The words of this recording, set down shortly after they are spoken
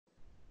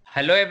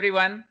Hello,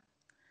 everyone.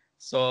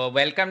 So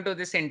welcome to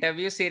this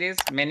interview series.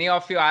 Many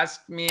of you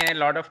asked me a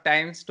lot of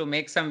times to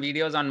make some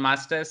videos on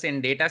masters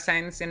in data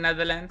science in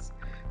Netherlands.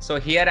 So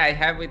here I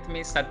have with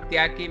me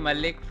Satyaki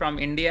Mallick from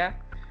India,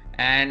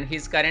 and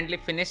he's currently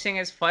finishing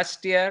his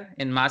first year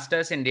in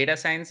masters in data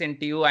science in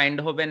TU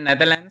Eindhoven,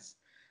 Netherlands.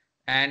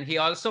 And he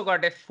also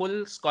got a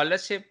full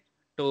scholarship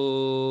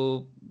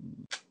to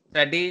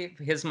study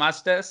his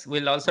masters.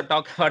 We'll also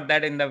talk about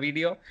that in the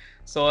video.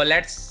 So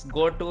let's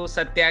go to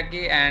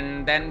Satyaki,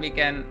 and then we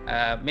can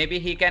maybe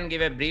he can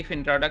give a brief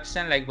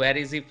introduction, like where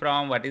is he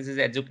from, what is his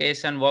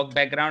education, work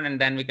background, and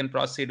then we can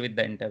proceed with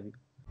the interview.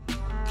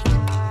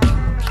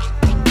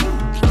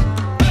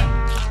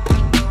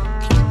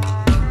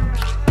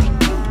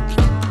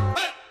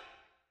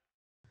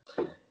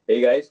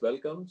 Hey guys,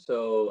 welcome.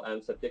 So I'm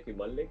Satyaki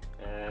Mallick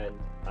and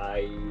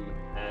I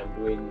am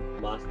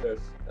doing masters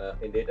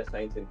in data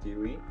science in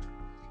TUE.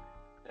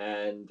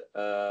 And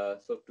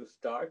so to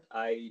start,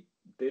 I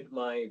did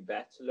my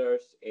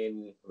bachelor's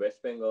in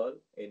West Bengal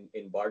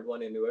in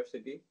Bardwan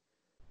University.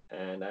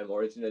 And I'm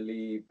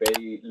originally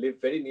live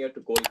very near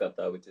to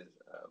Kolkata, which is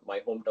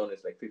my hometown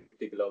is like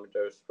 50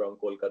 kilometers from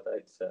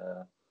Kolkata.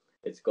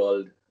 It's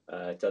called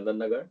Chandan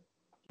Nagar.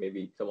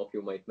 Maybe some of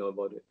you might know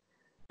about it.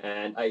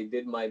 And I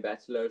did my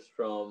bachelor's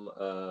from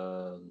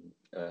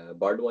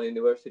Bardwan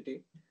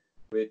University,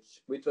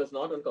 which was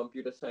not on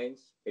computer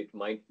science. It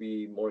might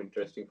be more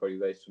interesting for you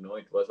guys to know.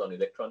 It was on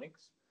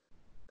electronics,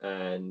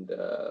 and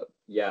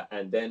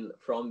and then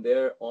from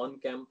there on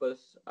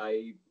campus,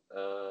 I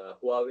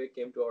Huawei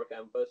came to our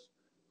campus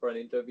for an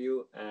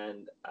interview,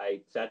 and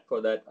I sat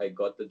for that. I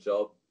got the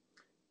job,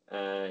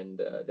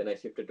 and then I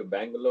shifted to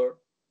Bangalore,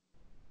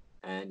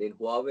 and in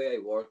Huawei I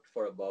worked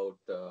for about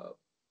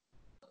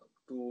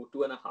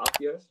 2.5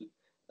 years,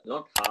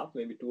 not half,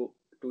 maybe 2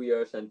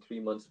 years and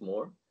 3 months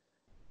more.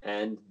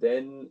 And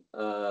then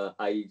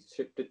I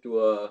shifted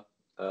to a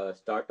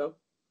startup.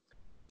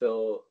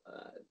 So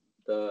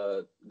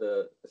the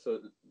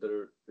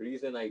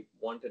reason I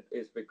wanted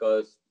is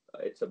because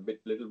it's a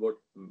little bit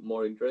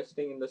more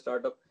interesting in the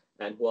startup,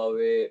 and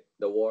Huawei,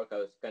 the work I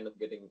was kind of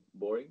getting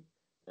boring,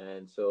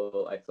 and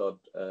so I thought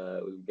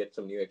we'll get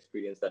some new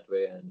experience that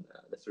way, and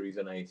that's the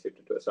reason I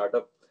shifted to a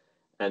startup.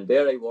 And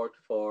there I worked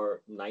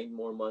for 9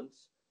 more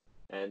months,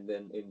 and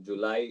then in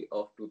July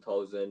of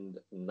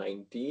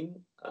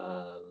 2019,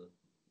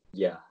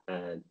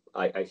 and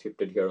I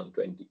shifted here on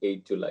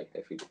 28 July,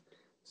 I feel.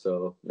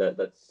 So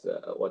that's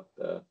what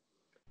the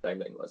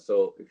timeline was.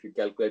 So if you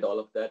calculate all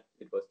of that,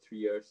 it was 3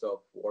 years of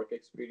work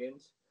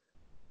experience,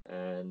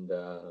 and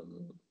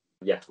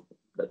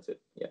that's it.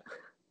 Yeah.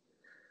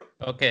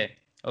 Okay.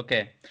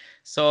 Okay.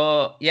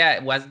 So yeah,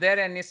 was there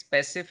any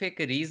specific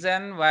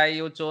reason why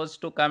you chose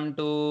to come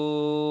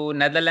to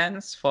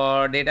Netherlands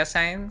for data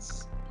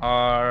science,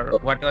 or Oh,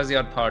 what was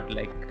your thought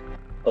like?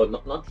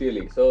 not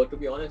really. So to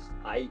be honest,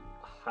 I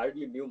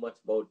hardly knew much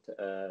about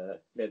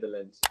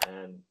Netherlands,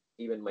 and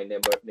even my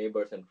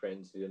neighbors and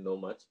friends didn't know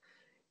much,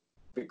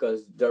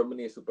 because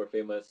Germany is super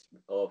famous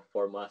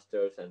for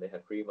masters, and they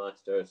have free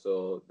masters,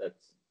 so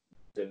that's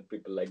then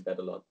people like that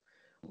a lot.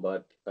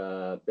 But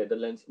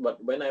Netherlands. But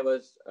when I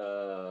was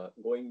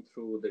going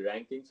through the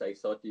rankings, I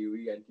saw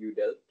TUE and TU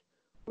Delft,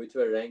 which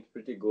were ranked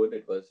pretty good.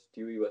 It was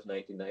TUE was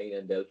 99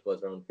 and Delft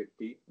was around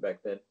 50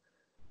 back then,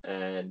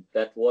 and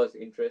that was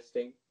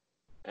interesting.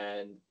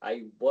 And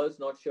I was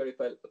not sure if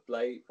I'll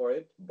apply for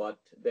it, but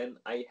then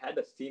I had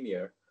a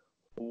senior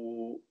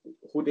who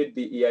did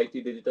the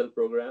EIT digital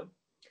program,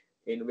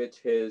 in which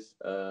his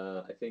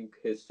I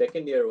think his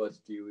second year was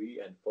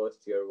TUE and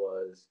first year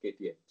was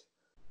KTH,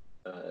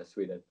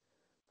 Sweden.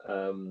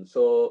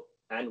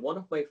 And one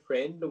of my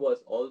friend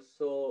was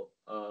also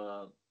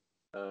a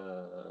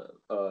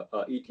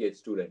ETH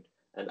student,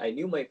 and I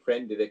knew my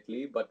friend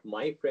directly, but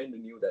my friend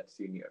knew that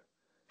senior.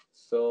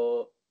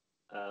 So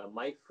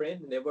my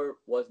friend never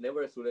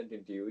a student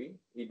in TUE.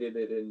 He did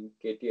it in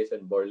KTH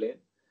and Berlin,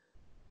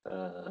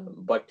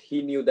 but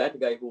he knew that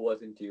guy who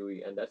was in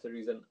TUE, and that's the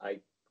reason I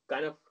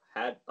kind of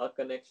had a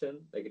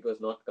connection. Like, it was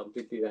not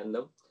completely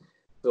random.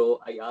 So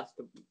I asked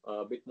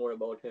a bit more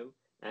about him,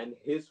 and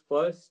his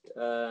first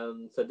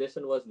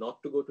suggestion was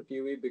not to go to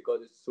TUE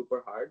because it's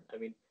super hard. I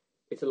mean,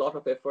 it's a lot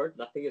of effort.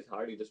 Nothing is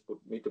hard. You just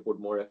need to put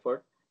more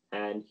effort.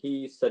 And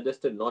he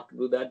suggested not to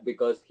do that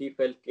because he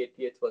felt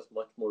KTH was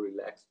much more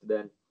relaxed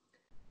than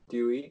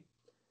TUE.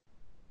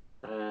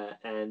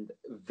 And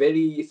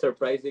very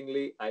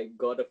surprisingly, I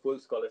got a full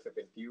scholarship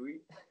in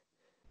TUE.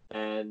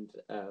 And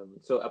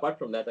so apart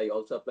from that, I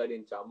also applied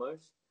in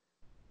Chalmers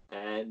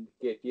and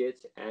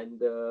KTH and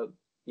the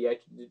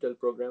EIT digital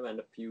program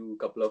and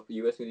couple of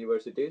US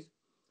universities.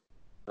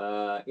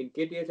 In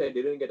KTH, I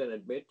didn't get an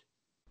admit.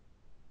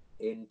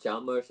 In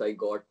Chalmers, I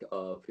got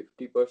a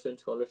 50%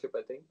 scholarship,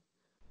 I think.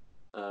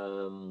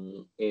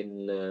 In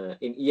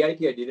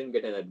EIT, I didn't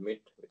get an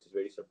admit, which is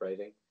very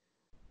surprising.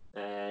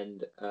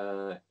 And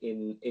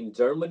in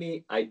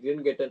Germany, I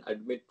didn't get an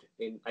admit.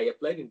 I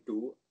applied in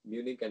two,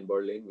 Munich and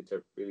Berlin, which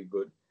are really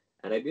good,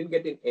 and I didn't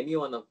get in any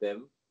one of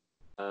them.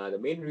 The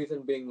main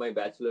reason being my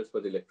bachelor's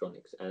was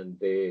electronics, and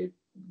they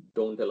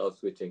don't allow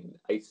switching.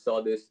 I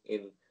saw this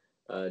in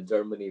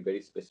Germany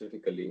very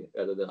specifically,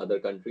 rather than other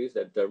countries.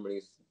 That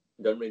Germany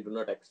do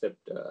not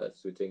accept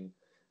switching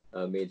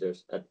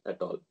majors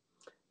at all.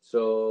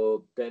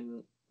 So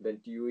then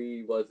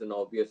TUE was an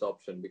obvious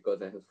option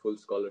because I have full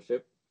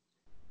scholarship.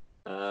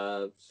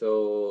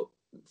 So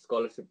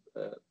scholarship,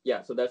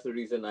 yeah. So that's the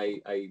reason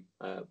I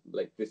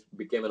like this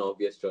became an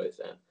obvious choice,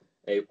 and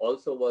I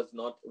also was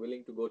not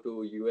willing to go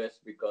to US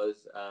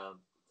because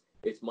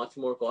it's much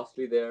more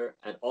costly there,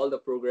 and all the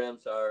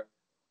programs are,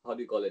 how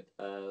do you call it,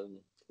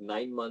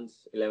 9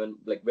 months, 11,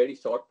 like very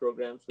short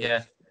programs, which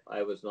Yeah.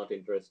 I was not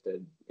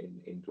interested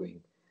in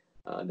doing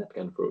that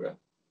kind of program.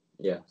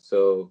 Yeah,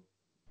 so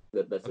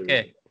that's the reason.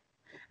 Okay.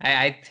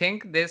 I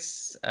think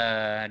this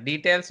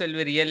details will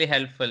be really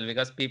helpful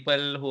because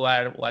people who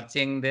are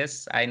watching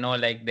this, I know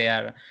like they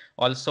are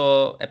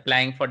also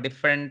applying for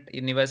different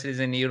universities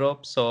in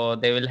Europe. So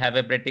they will have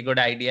a pretty good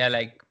idea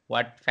like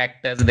what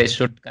factors they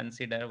should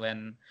consider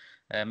when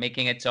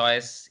making a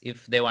choice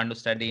if they want to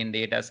study in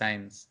data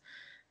science.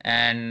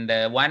 And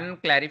one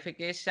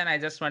clarification I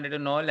just wanted to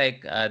know,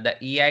 like the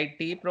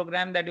EIT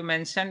program that you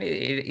mentioned,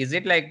 is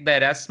it like the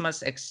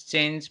Erasmus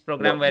exchange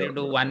program No, where you no,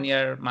 do no, 1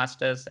 year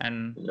masters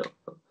and no.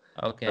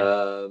 okay.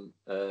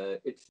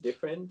 It's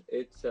different.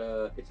 It's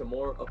a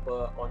more of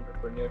a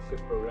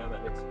entrepreneurship program,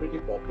 and it's pretty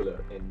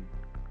popular in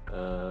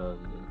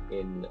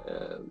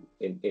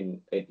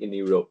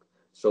Europe.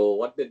 So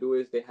what they do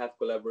is they have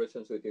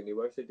collaborations with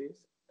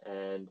universities,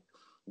 and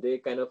they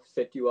kind of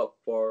set you up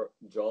for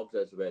jobs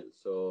as well.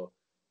 So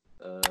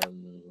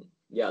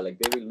yeah, like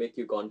they will make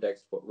you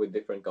contacts with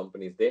different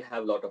companies. They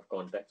have a lot of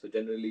contacts. So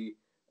generally,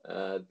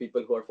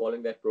 people who are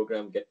following that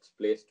program gets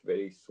placed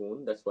very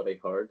soon. That's what I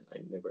heard. I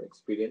never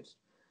experienced.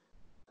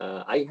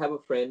 I have a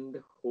friend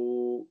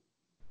who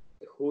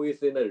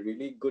is in a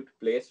really good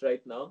place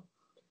right now.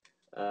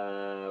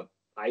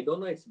 I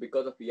don't know it's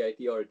because of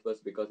EIT or it was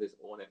because his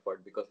own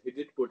effort, because he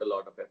did put a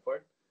lot of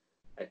effort.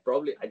 I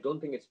don't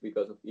think it's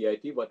because of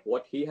EIT, but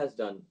what he has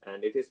done,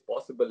 and it is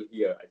possible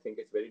here. I think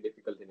it's very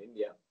difficult in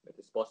India, but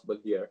it's possible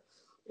here.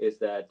 Is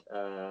that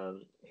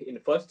in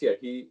first year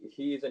he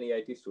is an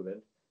EIT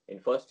student. In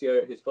first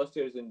year, his first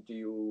year is in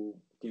TUE.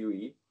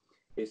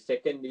 His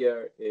second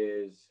year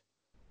is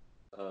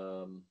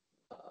I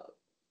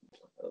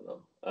don't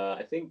know.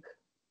 I think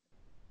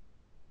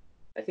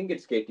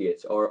it's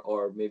KTH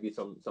or maybe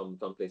some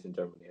place in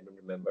Germany. I don't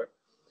remember.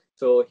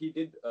 So he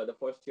did the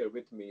first year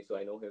with me, so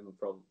I know him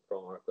from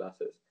our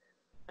classes.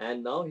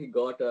 And now he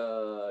got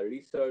a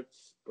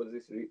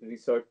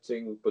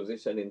researching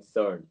position in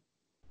CERN.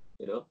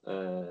 The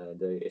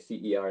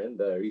CERN,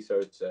 the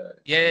research.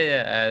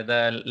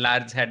 The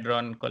Large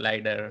Hadron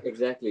Collider.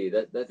 Exactly.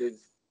 That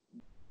is,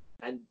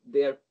 and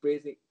they are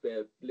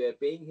they're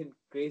paying him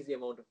crazy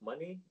amount of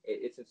money.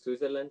 It's in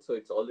Switzerland, so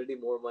it's already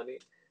more money.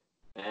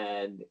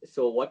 And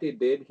so what he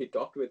did, he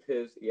talked with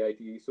his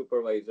EIT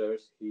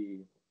supervisors.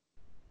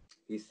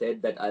 He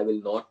said that I will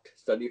not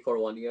study for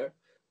 1 year.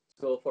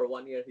 So for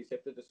 1 year, he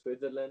shifted to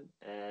Switzerland,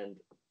 and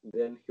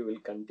then he will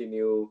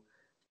continue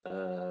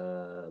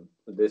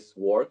this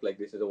work. Like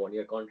this is a 1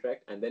 year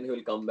contract, and then he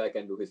will come back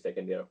and do his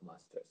second year of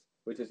masters,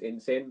 which is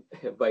insane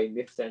by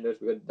Indian standards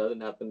because it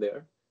doesn't happen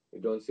there. You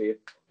don't see it,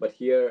 but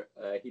here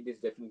he is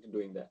definitely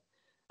doing that.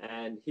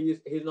 And he's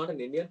not an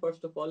Indian.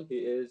 First of all, he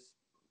is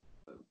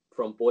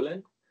from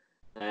Poland,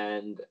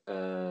 and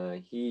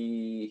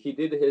he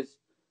did his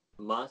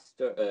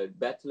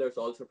bachelor's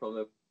also from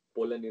a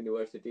Poland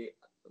university.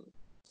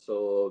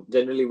 So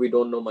generally, we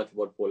don't know much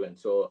about Poland.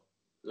 So,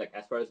 like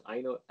as far as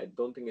I know, I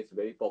don't think it's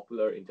very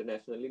popular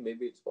internationally.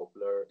 Maybe it's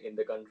popular in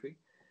the country,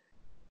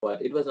 but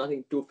it was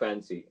nothing too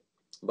fancy.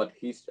 But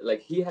he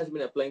has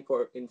been applying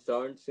for in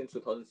CERN since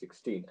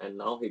 2016, and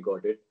now he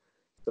got it.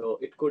 So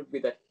it could be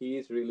that he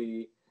is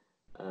really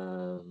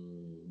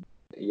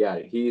yeah,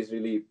 he is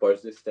really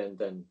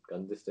persistent and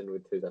consistent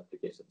with his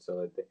application.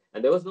 So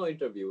and there was no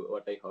interview.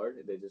 What I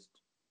heard, they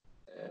just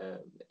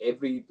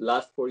every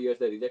last 4 years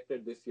they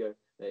rejected. This year,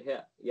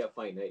 yeah,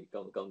 fine. Hey,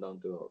 come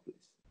down to our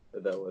place. So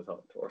that was how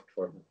it worked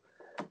for him.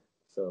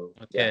 So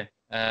yeah.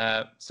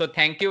 Okay. So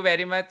thank you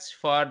very much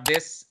for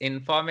this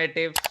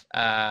informative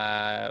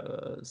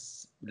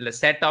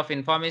set of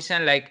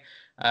information, like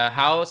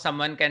how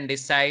someone can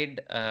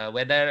decide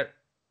whether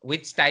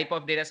which type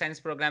of data science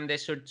program they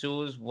should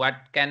choose, what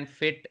can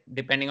fit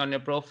depending on your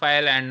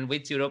profile, and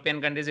which European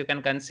countries you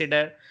can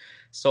consider.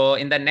 So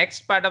in the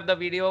next part of the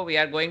video, we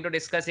are going to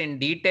discuss in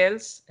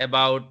details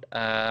about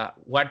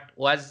what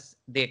was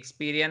the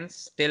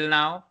experience till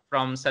now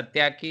from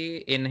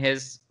Satyaki in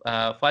his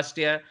first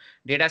year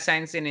data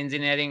science in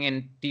engineering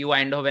in TU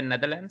Eindhoven,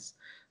 Netherlands.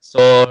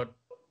 So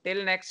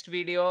till next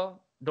video,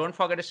 don't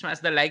forget to smash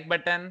the like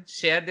button,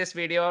 share this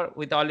video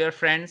with all your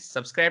friends,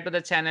 subscribe to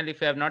the channel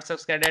if you have not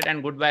subscribed yet,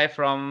 and goodbye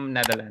from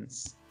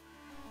Netherlands.